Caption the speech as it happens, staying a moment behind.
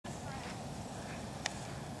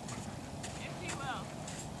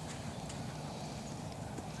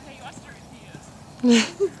I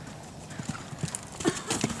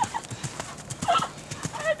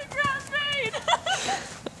had to grab Rein.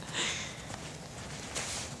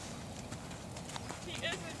 He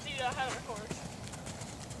is indeed a hunter horse.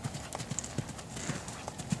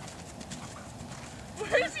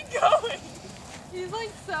 Where is he going? He's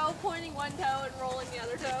like so pointing one toe and rolling the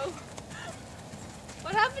other toe.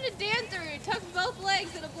 What happened to Dancer? He tucked both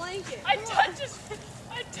legs in a blanket. I touch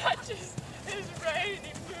his rein and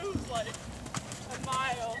he moves like a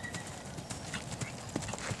mile.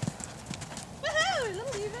 Woohoo! Is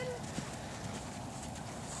that even?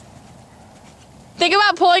 Think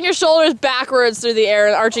about pulling your shoulders backwards through the air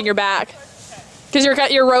and arching your back. Because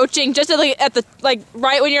you're roaching just at the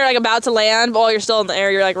right when you're like about to land, but while you're still in the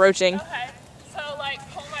air, you're like roaching. Okay, so like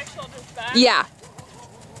pull my shoulders back. Yeah.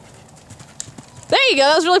 There you go.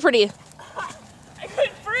 That was really pretty. I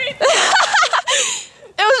couldn't breathe.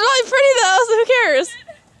 It was really pretty though, so who cares?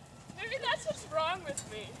 Maybe that's what's wrong with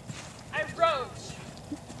me. I roach.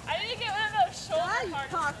 I need to get one of those shoulder God, you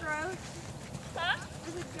harnesses. cockroach. Huh? I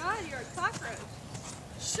said, God, you're a cockroach.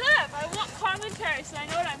 Shut up. I want commentary so I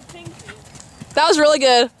know what I'm thinking. That was really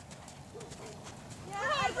good.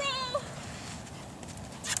 Yeah, roll.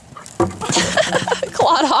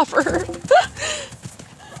 Clodhopper.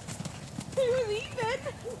 He was even.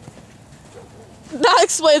 That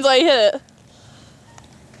explains why he hit it.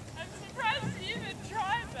 I'm surprised he even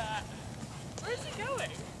tried that. Where's he going?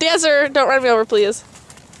 Dancer, don't run me over, please.